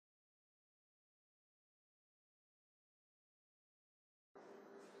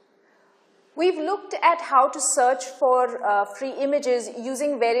We've looked at how to search for free images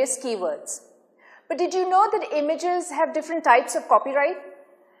using various keywords. But did you know that images have different types of copyright?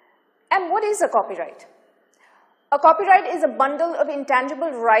 And what is a copyright? A copyright is a bundle of intangible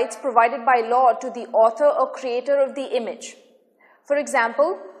rights provided by law to the author or creator of the image. For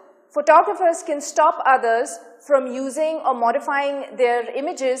example, photographers can stop others from using or modifying their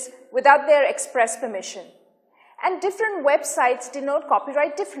images without their express permission. And different websites denote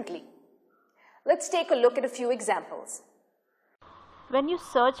copyright differently. Let's take a look at a few examples. When you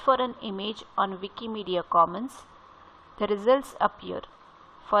search for an image on Wikimedia Commons, the results appear.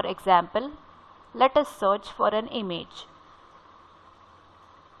 For example, let us search for an image.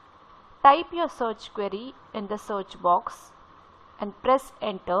 Type your search query in the search box and press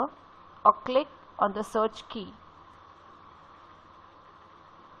enter or click on the search key.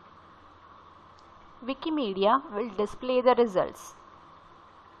 Wikimedia will display the results.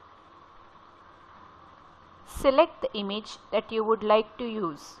 Select the image that you would like to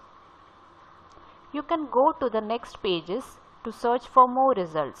use. You can go to the next pages to search for more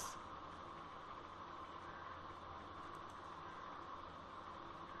results.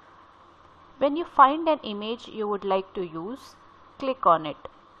 When you find an image you would like to use, click on it.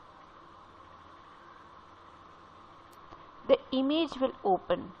 The image will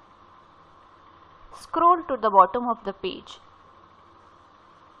open. Scroll to the bottom of the page.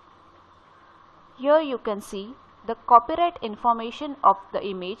 Here you can see the copyright information of the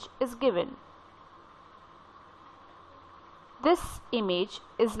image is given. This image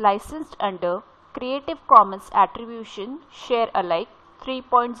is licensed under Creative Commons Attribution Share Alike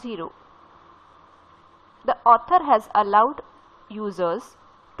 3.0. The author has allowed users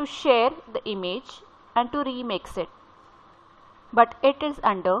to share the image and to remix it. But it is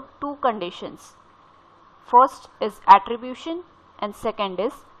under two conditions. First is attribution and second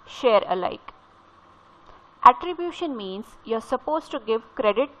is share alike. Attribution means you are supposed to give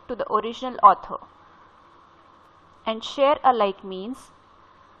credit to the original author. And share alike means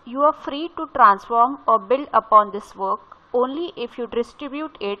you are free to transform or build upon this work only if you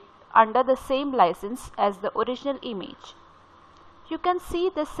distribute it under the same license as the original image. You can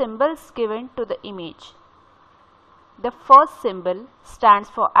see the symbols given to the image. The first symbol stands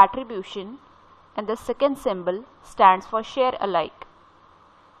for attribution and the second symbol stands for share alike.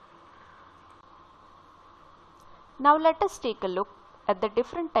 Now let us take a look at the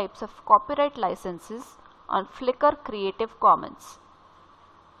different types of copyright licenses on Flickr Creative Commons.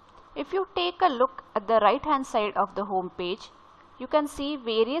 If you take a look at the right hand side of the home page, you can see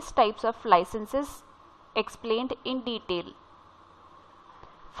various types of licenses explained in detail.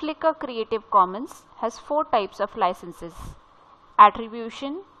 Flickr Creative Commons has 4 types of licenses: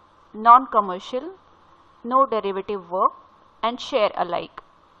 attribution, non-commercial, no derivative work, and share alike.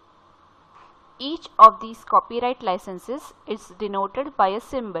 Each of these copyright licenses is denoted by a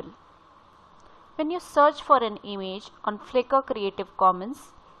symbol. When you search for an image on Flickr Creative Commons,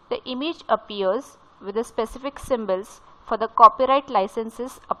 the image appears with the specific symbols for the copyright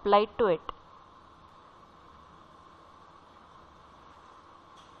licenses applied to it.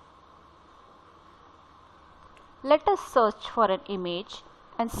 Let us search for an image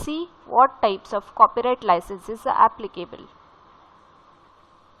and see what types of copyright licenses are applicable.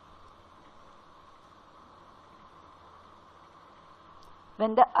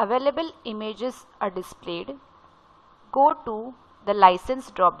 When the available images are displayed, go to the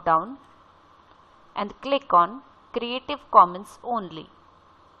license drop-down and click on Creative Commons only.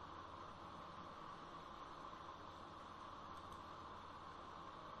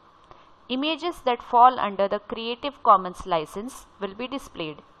 Images that fall under the Creative Commons license will be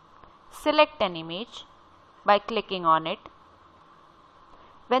displayed. Select an image by clicking on it.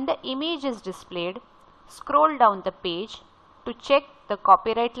 When the image is displayed, scroll down the page to check the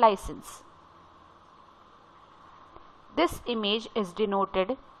copyright license. This image is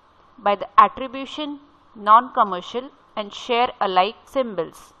denoted by the attribution, non-commercial, and share alike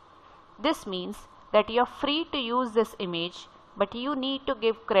symbols. This means that you are free to use this image, but you need to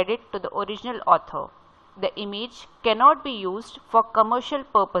give credit to the original author. The image cannot be used for commercial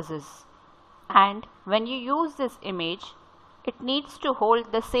purposes. And when you use this image, it needs to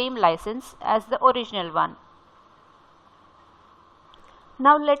hold the same license as the original one.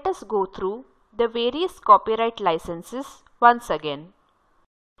 Now let us go through the various copyright licenses once again.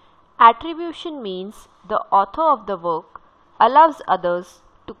 Attribution means the author of the work allows others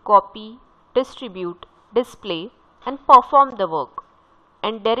to copy, distribute, display, and perform the work,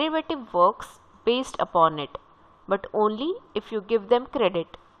 and derivative works based upon it, but only if you give them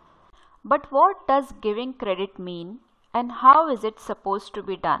credit. But what does giving credit mean and how is it supposed to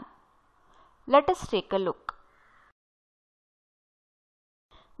be done? Let us take a look.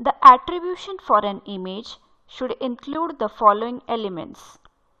 The attribution for an image should include the following elements: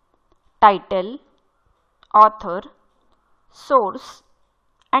 title, author, source,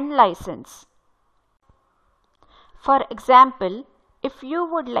 and license. For example, if you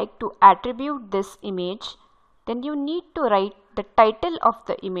would like to attribute this image, then you need to write the title of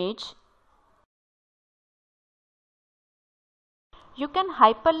the image. You can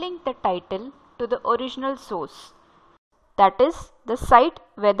hyperlink the title to the original source, that is, the site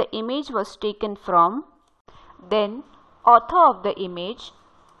where the image was taken from, then author of the image,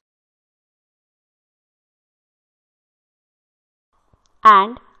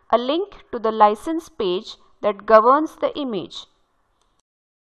 and a link to the license page that governs the image.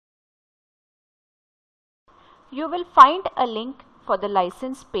 You will find a link for the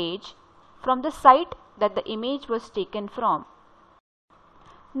license page from the site that the image was taken from.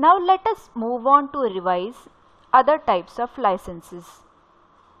 Now let us move on to revise other types of licenses.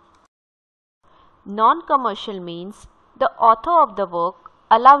 Non-commercial means the author of the work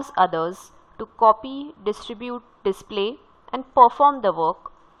allows others to copy, distribute, display, and perform the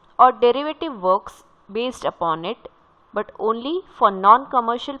work or derivative works based upon it, but only for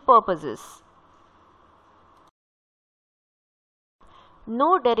non-commercial purposes.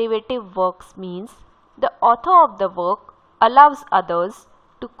 No derivative works means the author of the work allows others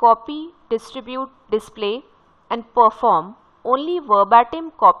to copy, distribute, display, and perform only verbatim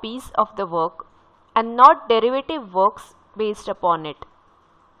copies of the work and not derivative works based upon it.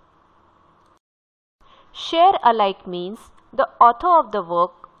 Share alike means the author of the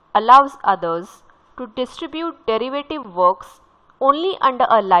work allows others to distribute derivative works only under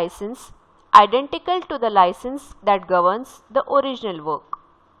a license identical to the license that governs the original work.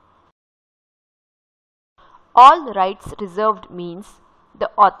 All rights reserved means the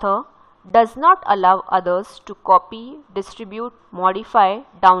author does not allow others to copy, distribute, modify,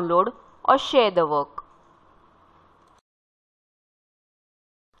 download, or share the work.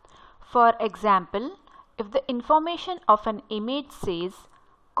 For example, if the information of an image says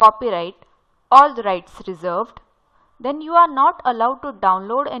copyright, all rights reserved, then you are not allowed to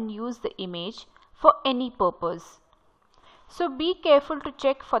download and use the image for any purpose. So be careful to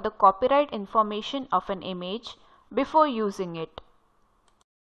check for the copyright information of an image before using it.